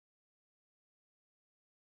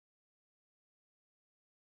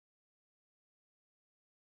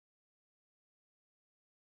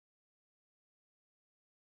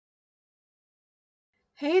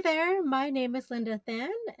Hey there, my name is Linda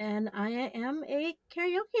Than, and I am a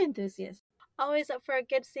karaoke enthusiast. Always up for a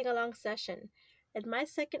good sing along session. And my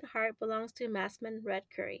second heart belongs to Massman Red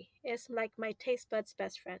Curry. It's like my taste bud's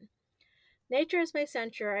best friend. Nature is my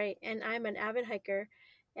sanctuary, and I'm an avid hiker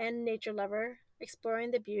and nature lover,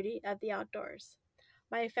 exploring the beauty of the outdoors.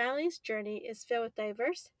 My family's journey is filled with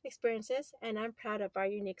diverse experiences, and I'm proud of our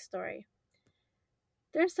unique story.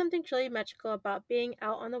 There's something truly magical about being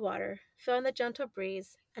out on the water, feeling the gentle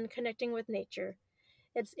breeze, and connecting with nature.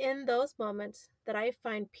 It's in those moments that I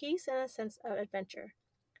find peace and a sense of adventure.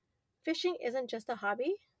 Fishing isn't just a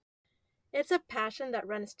hobby, it's a passion that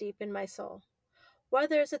runs deep in my soul.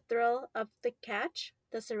 Whether it's the thrill of the catch,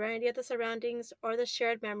 the serenity of the surroundings, or the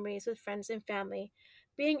shared memories with friends and family,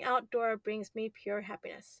 being outdoor brings me pure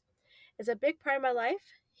happiness. It's a big part of my life,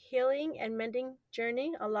 healing and mending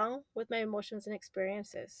journey along with my emotions and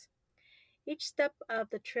experiences. Each step of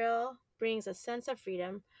the trail brings a sense of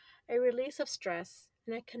freedom, a release of stress,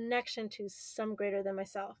 and a connection to some greater than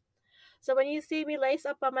myself. So when you see me lace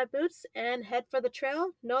up on my boots and head for the trail,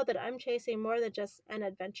 know that I'm chasing more than just an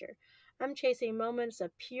adventure. I'm chasing moments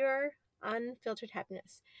of pure, unfiltered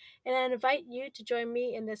happiness. And I invite you to join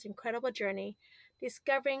me in this incredible journey,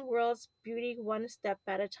 discovering world's beauty one step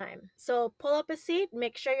at a time. So pull up a seat,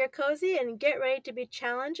 make sure you're cozy, and get ready to be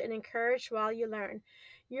challenged and encouraged while you learn.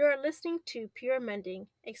 You are listening to Pure Mending,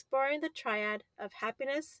 exploring the triad of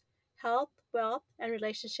happiness, health, wealth, and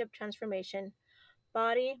relationship transformation.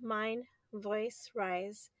 Body, mind, voice,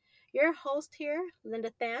 rise. Your host here,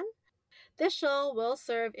 Linda Than. This show will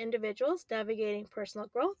serve individuals navigating personal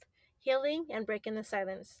growth, healing, and breaking the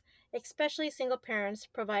silence, especially single parents,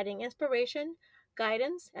 providing inspiration,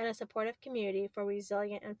 guidance, and a supportive community for a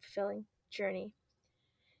resilient and fulfilling journey.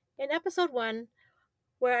 In episode 1,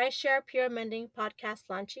 where I share Pure Mending podcast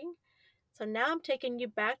launching, so now I'm taking you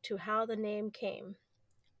back to how the name came.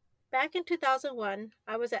 Back in 2001,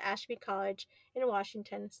 I was at Ashby College in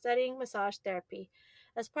Washington studying massage therapy.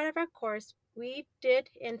 As part of our course, we did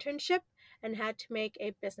internship and had to make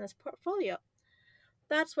a business portfolio.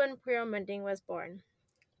 That's when Pure Mending was born.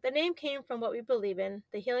 The name came from what we believe in,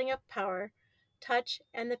 the healing of power, touch,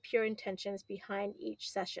 and the pure intentions behind each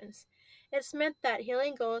sessions. It's meant that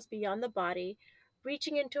healing goes beyond the body,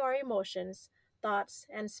 reaching into our emotions, thoughts,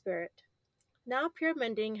 and spirit. Now, Pure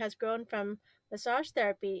Mending has grown from massage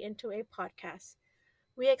therapy into a podcast.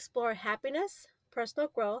 We explore happiness, personal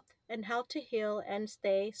growth, and how to heal and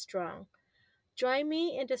stay strong. Join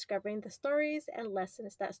me in discovering the stories and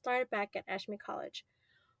lessons that started back at Ashby College.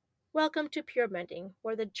 Welcome to Pure Mending,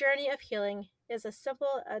 where the journey of healing is as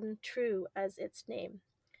simple and true as its name.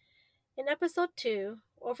 In episode 2,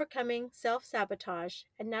 Overcoming Self Sabotage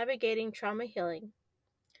and Navigating Trauma Healing,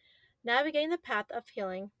 navigating the path of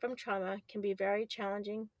healing from trauma can be a very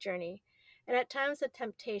challenging journey, and at times the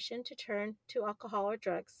temptation to turn to alcohol or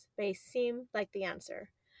drugs may seem like the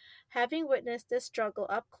answer. Having witnessed this struggle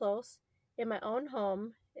up close in my own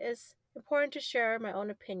home, is important to share my own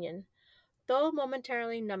opinion, though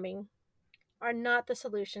momentarily numbing, are not the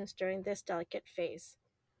solutions during this delicate phase.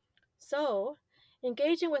 So,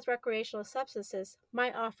 engaging with recreational substances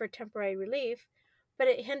might offer temporary relief, but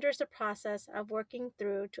it hinders the process of working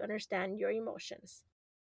through to understand your emotions.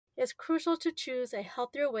 It's crucial to choose a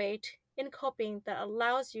healthier way in coping that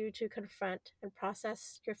allows you to confront and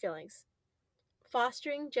process your feelings,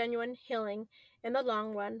 fostering genuine healing in the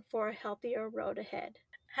long run for a healthier road ahead.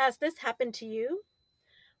 Has this happened to you?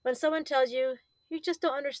 When someone tells you, "You just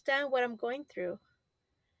don't understand what I'm going through,"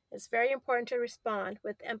 it's very important to respond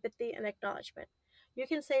with empathy and acknowledgement. You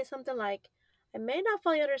can say something like, "I may not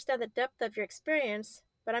fully understand the depth of your experience,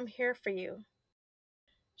 but I'm here for you."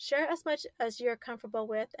 Share as much as you're comfortable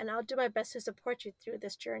with, and I'll do my best to support you through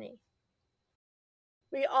this journey.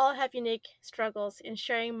 We all have unique struggles in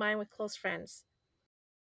sharing mine with close friends.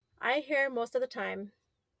 I hear most of the time,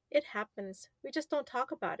 "It happens, we just don't talk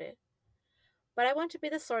about it." But I want to be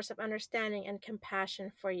the source of understanding and compassion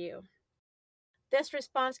for you. This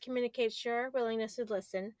response communicates your willingness to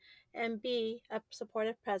listen and be a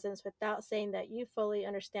supportive presence without saying that you fully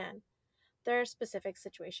understand their specific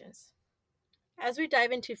situations. As we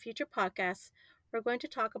dive into future podcasts, we're going to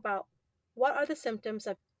talk about what are the symptoms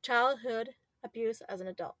of childhood abuse as an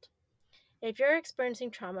adult. If you're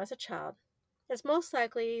experiencing trauma as a child, it's most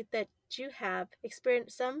likely that you have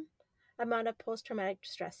experienced some amount of post traumatic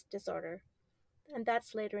stress disorder, and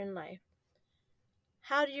that's later in life.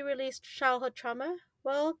 How do you release childhood trauma?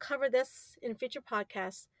 We'll cover this in future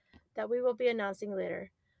podcasts that we will be announcing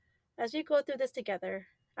later. As we go through this together,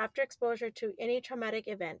 after exposure to any traumatic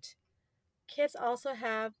event, kids also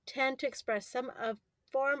tend to express some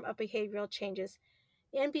form of behavioral changes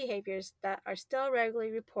and behaviors that are still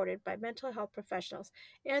regularly reported by mental health professionals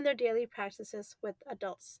in their daily practices with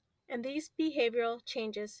adults. And these behavioral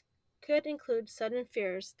changes could include sudden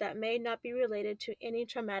fears that may not be related to any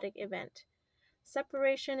traumatic event,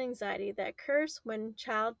 separation anxiety that occurs when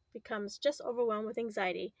child becomes just overwhelmed with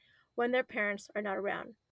anxiety when their parents are not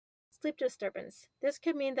around, sleep disturbance. This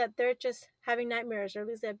could mean that they're just having nightmares or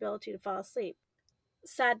lose the ability to fall asleep.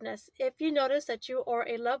 Sadness. If you notice that you or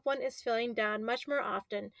a loved one is feeling down much more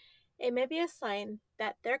often, it may be a sign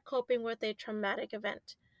that they're coping with a traumatic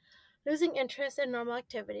event. Losing interest in normal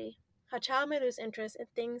activity. A child may lose interest in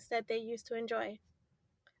things that they used to enjoy.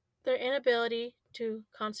 Their inability to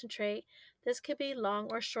concentrate. This could be long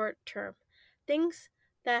or short term. Things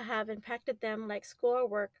that have impacted them, like school or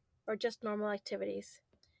work, or just normal activities.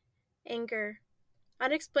 Anger.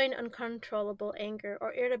 Unexplained, uncontrollable anger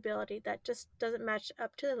or irritability that just doesn't match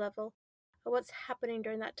up to the level of what's happening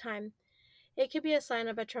during that time. It could be a sign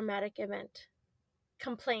of a traumatic event.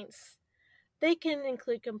 Complaints. They can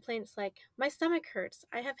include complaints like, my stomach hurts,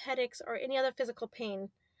 I have headaches, or any other physical pain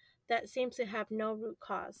that seems to have no root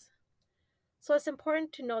cause. So it's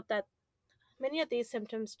important to note that many of these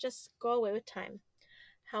symptoms just go away with time.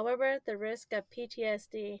 However, the risk of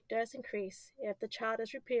PTSD does increase if the child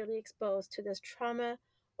is repeatedly exposed to this trauma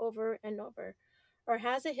over and over, or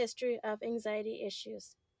has a history of anxiety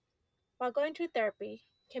issues. While going to therapy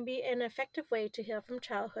can be an effective way to heal from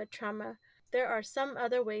childhood trauma, there are some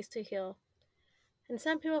other ways to heal. And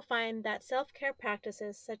some people find that self care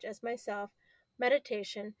practices, such as myself,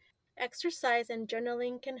 meditation, exercise, and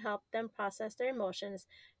journaling can help them process their emotions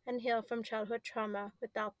and heal from childhood trauma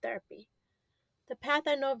without therapy. The path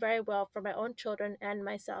I know very well for my own children and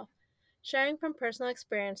myself, sharing from personal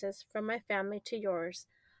experiences from my family to yours.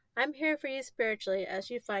 I'm here for you spiritually as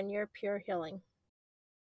you find your pure healing.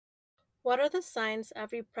 What are the signs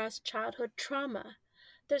of repressed childhood trauma?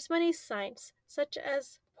 There's many signs, such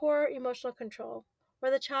as poor emotional control,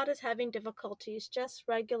 where the child is having difficulties just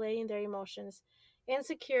regulating their emotions,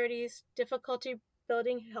 insecurities, difficulty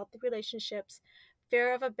building healthy relationships,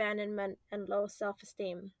 fear of abandonment, and low self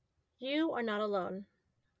esteem. You are not alone.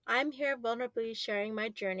 I'm here vulnerably sharing my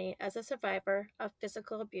journey as a survivor of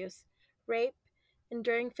physical abuse, rape,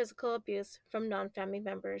 enduring physical abuse from non family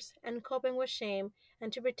members, and coping with shame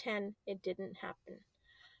and to pretend it didn't happen.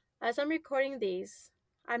 As I'm recording these,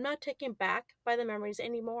 I'm not taken back by the memories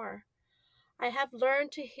anymore. I have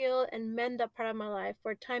learned to heal and mend that part of my life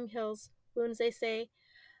where time heals wounds, they say.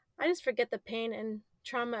 I just forget the pain and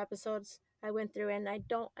trauma episodes I went through and I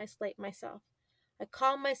don't isolate myself. I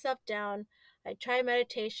calm myself down. I try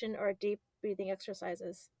meditation or deep breathing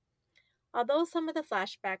exercises. Although some of the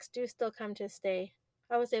flashbacks do still come to stay,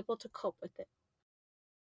 I was able to cope with it.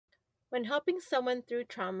 When helping someone through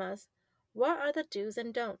traumas, what are the do's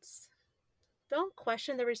and don'ts? Don't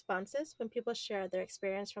question the responses when people share their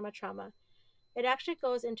experience from a trauma. It actually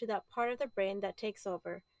goes into that part of the brain that takes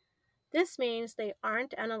over. This means they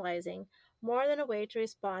aren't analyzing more than a way to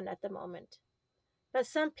respond at the moment. But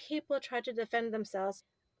some people try to defend themselves,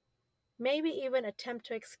 maybe even attempt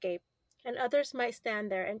to escape, and others might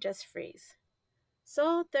stand there and just freeze.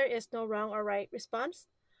 So there is no wrong or right response,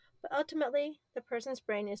 but ultimately, the person's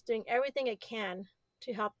brain is doing everything it can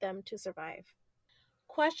to help them to survive.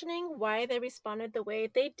 Questioning why they responded the way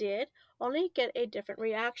they did only get a different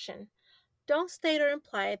reaction. Don't state or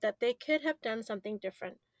imply that they could have done something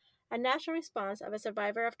different. A natural response of a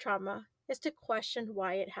survivor of trauma is to question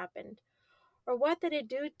why it happened, or what did it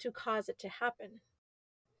do to cause it to happen.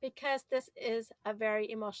 Because this is a very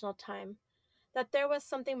emotional time, that there was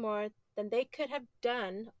something more than they could have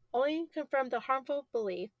done only confirmed the harmful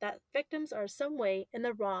belief that victims are some way in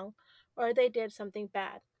the wrong or they did something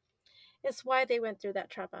bad. It's why they went through that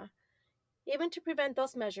trauma. Even to prevent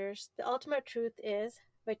those measures, the ultimate truth is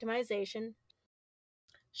victimization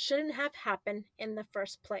shouldn't have happened in the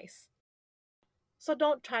first place. So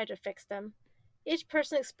don't try to fix them. Each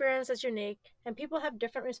person's experience is unique, and people have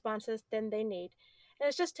different responses than they need. And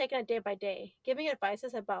it's just taking it day by day. Giving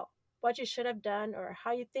advices about what you should have done or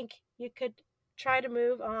how you think you could try to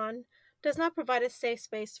move on does not provide a safe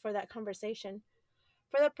space for that conversation.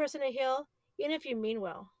 For that person to heal, even if you mean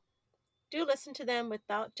well, do listen to them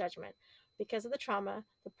without judgment. Because of the trauma,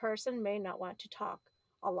 the person may not want to talk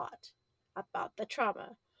a lot about the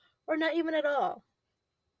trauma, or not even at all.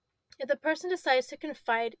 If the person decides to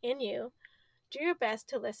confide in you, do your best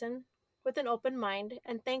to listen with an open mind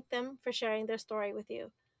and thank them for sharing their story with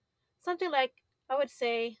you. Something like, I would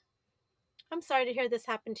say, I'm sorry to hear this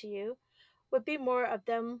happen to you, would be more of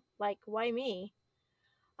them like, why me?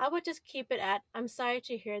 I would just keep it at, I'm sorry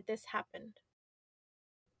to hear this happened.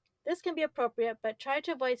 This can be appropriate, but try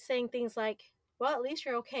to avoid saying things like, well, at least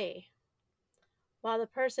you're okay. While the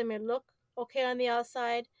person may look okay on the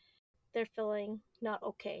outside, they're feeling not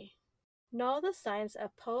okay. Know the signs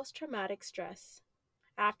of post traumatic stress.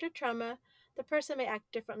 After trauma, the person may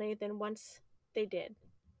act differently than once they did.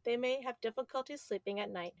 They may have difficulty sleeping at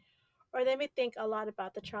night, or they may think a lot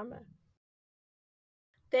about the trauma.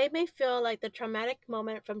 They may feel like the traumatic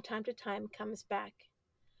moment from time to time comes back.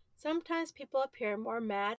 Sometimes people appear more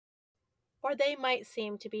mad, or they might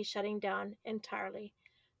seem to be shutting down entirely.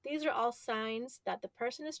 These are all signs that the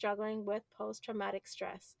person is struggling with post traumatic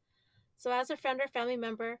stress. So, as a friend or family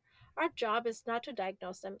member, our job is not to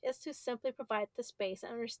diagnose them, it's to simply provide the space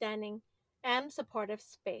and understanding and supportive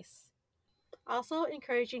space. Also,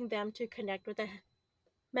 encouraging them to connect with a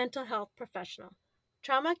mental health professional.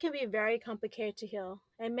 Trauma can be very complicated to heal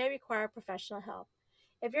and may require professional help.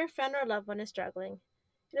 If your friend or loved one is struggling,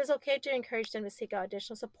 it is okay to encourage them to seek out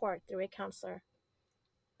additional support through a counselor.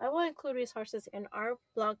 I will include resources in our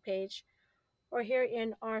blog page or here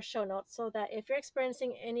in our show notes so that if you're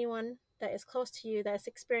experiencing anyone that is close to you that is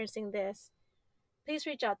experiencing this, please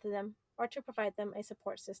reach out to them or to provide them a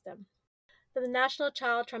support system. The National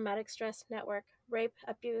Child Traumatic Stress Network, Rape,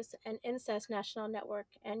 Abuse, and Incest National Network,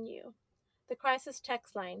 NU. The crisis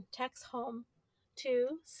text line, text home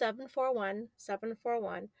to 741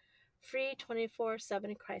 741, free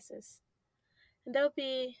 24/7 crisis. And there'll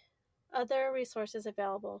be other resources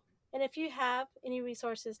available. And if you have any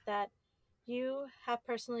resources that you have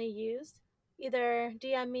personally used, either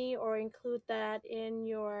DM me or include that in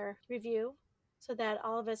your review so that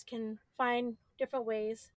all of us can find different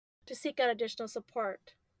ways to seek out additional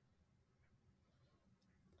support.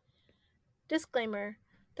 Disclaimer: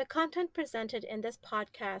 the content presented in this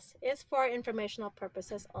podcast is for informational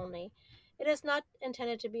purposes only. It is not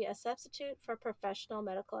intended to be a substitute for professional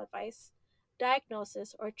medical advice,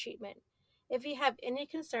 diagnosis, or treatment. If you have any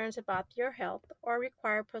concerns about your health or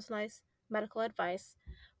require personalized medical advice,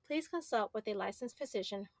 please consult with a licensed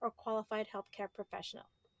physician or qualified healthcare professional.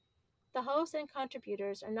 The hosts and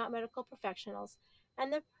contributors are not medical professionals,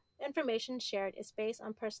 and the information shared is based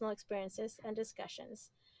on personal experiences and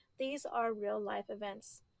discussions. These are real life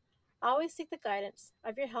events. Always seek the guidance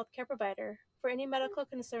of your healthcare provider for any medical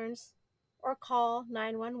concerns or call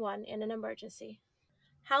 911 in an emergency.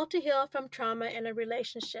 How to heal from trauma in a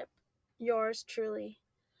relationship. Yours truly.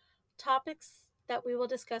 Topics that we will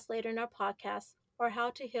discuss later in our podcast are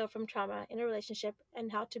how to heal from trauma in a relationship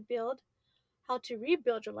and how to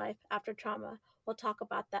rebuild your life after trauma. We'll talk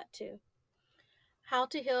about that too. How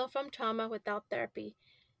to heal from trauma without therapy.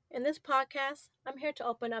 In this podcast, I'm here to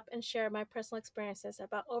open up and share my personal experiences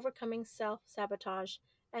about overcoming self sabotage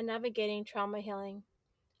and navigating trauma healing.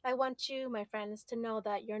 I want you, my friends, to know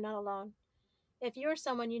that you're not alone. If you or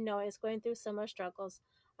someone you know is going through similar struggles,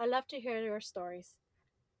 I love to hear your stories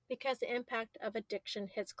because the impact of addiction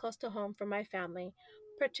hits close to home for my family,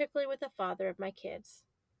 particularly with the father of my kids.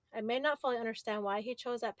 I may not fully understand why he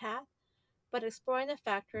chose that path, but exploring the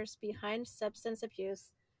factors behind substance abuse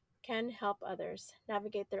can help others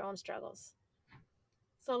navigate their own struggles.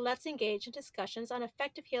 So let's engage in discussions on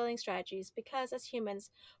effective healing strategies because as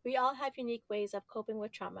humans, we all have unique ways of coping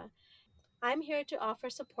with trauma. I'm here to offer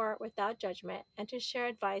support without judgment and to share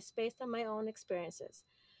advice based on my own experiences.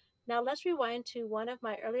 Now let's rewind to one of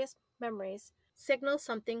my earliest memories, signals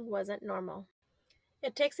something wasn't normal.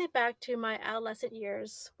 It takes me back to my adolescent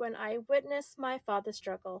years when I witnessed my father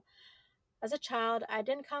struggle. As a child, I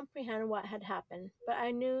didn't comprehend what had happened, but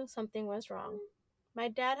I knew something was wrong. My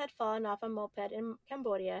dad had fallen off a moped in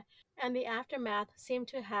Cambodia, and the aftermath seemed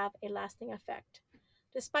to have a lasting effect.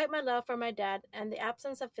 Despite my love for my dad and the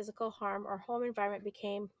absence of physical harm, our home environment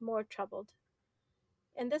became more troubled.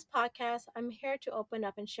 In this podcast, I'm here to open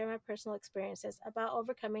up and share my personal experiences about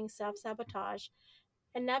overcoming self sabotage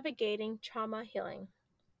and navigating trauma healing.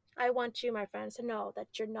 I want you, my friends, to know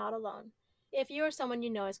that you're not alone. If you or someone you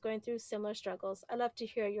know is going through similar struggles, I'd love to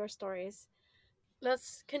hear your stories.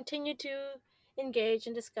 Let's continue to engage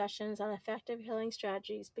in discussions on effective healing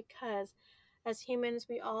strategies because as humans,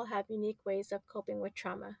 we all have unique ways of coping with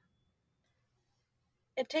trauma.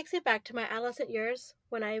 It takes me back to my adolescent years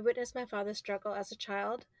when I witnessed my father struggle as a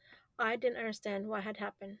child. I didn't understand what had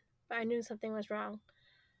happened, but I knew something was wrong.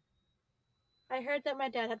 I heard that my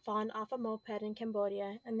dad had fallen off a moped in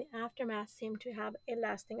Cambodia, and the aftermath seemed to have a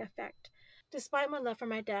lasting effect. Despite my love for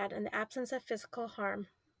my dad and the absence of physical harm,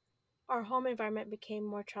 our home environment became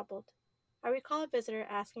more troubled. I recall a visitor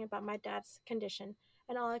asking about my dad's condition,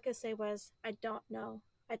 and all I could say was, I don't know.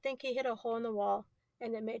 I think he hit a hole in the wall,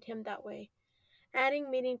 and it made him that way, adding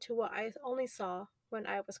meaning to what I only saw when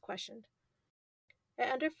I was questioned.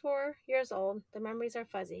 At under 4 years old, the memories are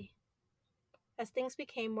fuzzy. As things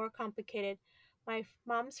became more complicated, my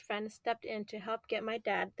mom's friend stepped in to help get my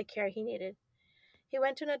dad the care he needed. He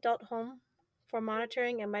went to an adult home for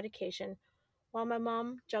monitoring and medication, while my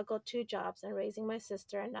mom juggled two jobs and raising my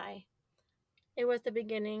sister and I. It was the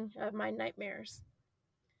beginning of my nightmares.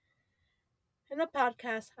 In the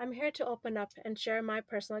podcast, I'm here to open up and share my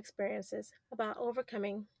personal experiences about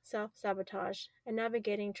overcoming self sabotage and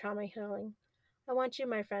navigating trauma healing. I want you,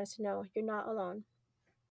 my friends, to know you're not alone.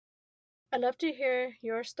 I'd love to hear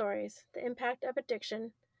your stories. The impact of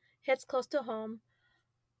addiction hits close to home,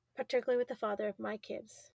 particularly with the father of my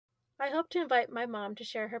kids. I hope to invite my mom to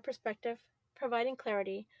share her perspective, providing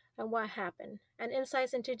clarity on what happened and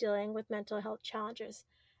insights into dealing with mental health challenges,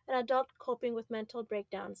 an adult coping with mental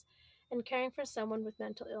breakdowns, and caring for someone with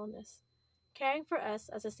mental illness. Caring for us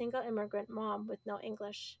as a single immigrant mom with no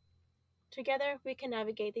English. Together, we can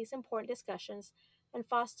navigate these important discussions and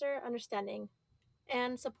foster understanding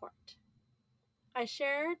and support. I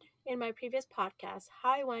shared in my previous podcast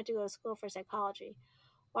how I wanted to go to school for psychology.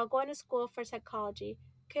 While going to school for psychology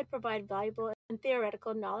could provide valuable and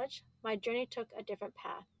theoretical knowledge, my journey took a different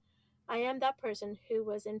path. I am that person who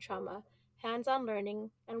was in trauma, hands on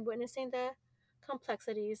learning, and witnessing the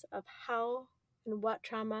complexities of how and what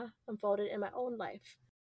trauma unfolded in my own life.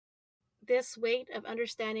 This weight of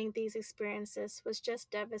understanding these experiences was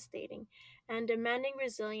just devastating and demanding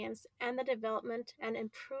resilience and the development and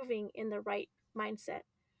improving in the right mindset.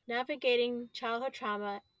 Navigating childhood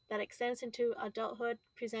trauma that extends into adulthood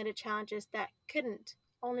presented challenges that couldn't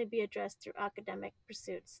only be addressed through academic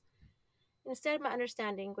pursuits. Instead, my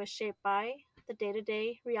understanding was shaped by the day to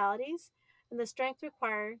day realities and the strength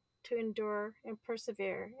required to endure and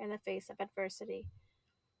persevere in the face of adversity.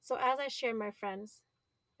 So, as I share my friends,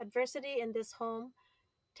 adversity in this home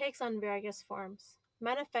takes on various forms,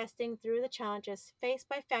 manifesting through the challenges faced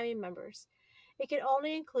by family members. It can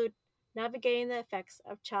only include navigating the effects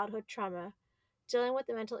of childhood trauma, dealing with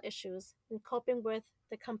the mental issues, and coping with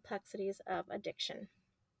the complexities of addiction.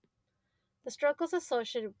 The struggles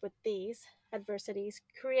associated with these adversities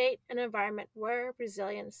create an environment where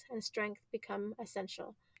resilience and strength become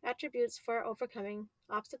essential attributes for overcoming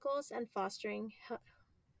obstacles and fostering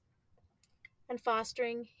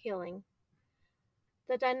healing.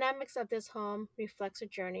 The dynamics of this home reflects a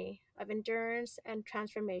journey of endurance and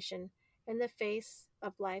transformation in the face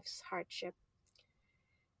of life's hardship.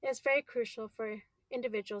 It is very crucial for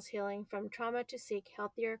individuals healing from trauma to seek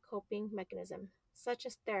healthier coping mechanisms, such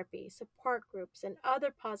as therapy, support groups, and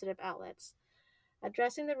other positive outlets.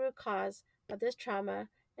 Addressing the root cause of this trauma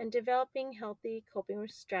and developing healthy coping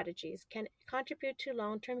strategies can contribute to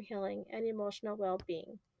long-term healing and emotional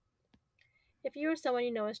well-being. If you or someone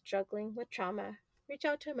you know is struggling with trauma, reach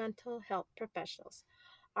out to mental health professionals.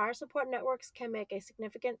 Our support networks can make a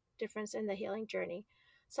significant difference in the healing journey.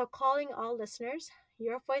 So, calling all listeners,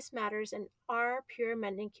 your voice matters in our Pure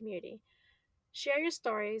Mending community. Share your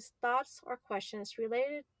stories, thoughts, or questions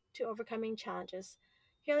related to overcoming challenges,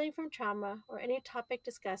 healing from trauma, or any topic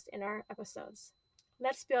discussed in our episodes.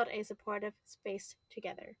 Let's build a supportive space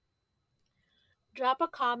together. Drop a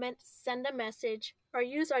comment, send a message, or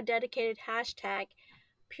use our dedicated hashtag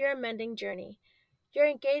Pure Mending Journey. Your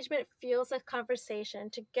engagement fuels the conversation.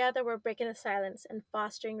 Together, we're breaking the silence and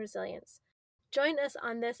fostering resilience. Join us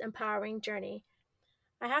on this empowering journey.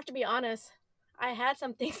 I have to be honest, I had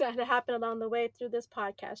some things that had happened along the way through this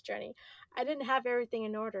podcast journey. I didn't have everything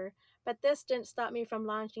in order, but this didn't stop me from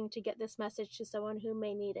launching to get this message to someone who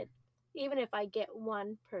may need it, even if I get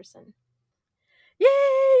one person. Yay!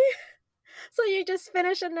 So you just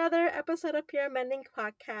finished another episode of Pure Mending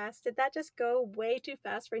Podcast. Did that just go way too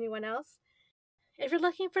fast for anyone else? If you're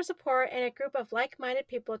looking for support and a group of like-minded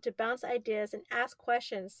people to bounce ideas and ask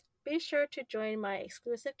questions, be sure to join my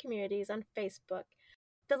exclusive communities on Facebook.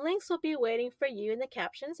 The links will be waiting for you in the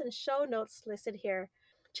captions and show notes listed here.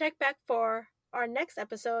 Check back for our next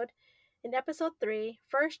episode in episode 3,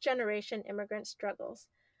 First Generation Immigrant Struggles.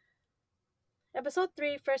 Episode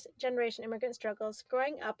 3, First Generation Immigrant Struggles,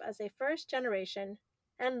 Growing Up as a First Generation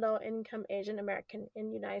and Low-Income Asian American in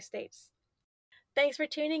the United States. Thanks for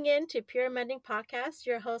tuning in to Pure Mending Podcast.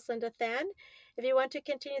 Your host, Linda Than. If you want to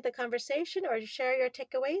continue the conversation or share your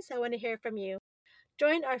takeaways, I want to hear from you.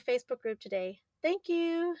 Join our Facebook group today. Thank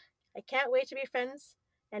you. I can't wait to be friends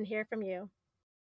and hear from you.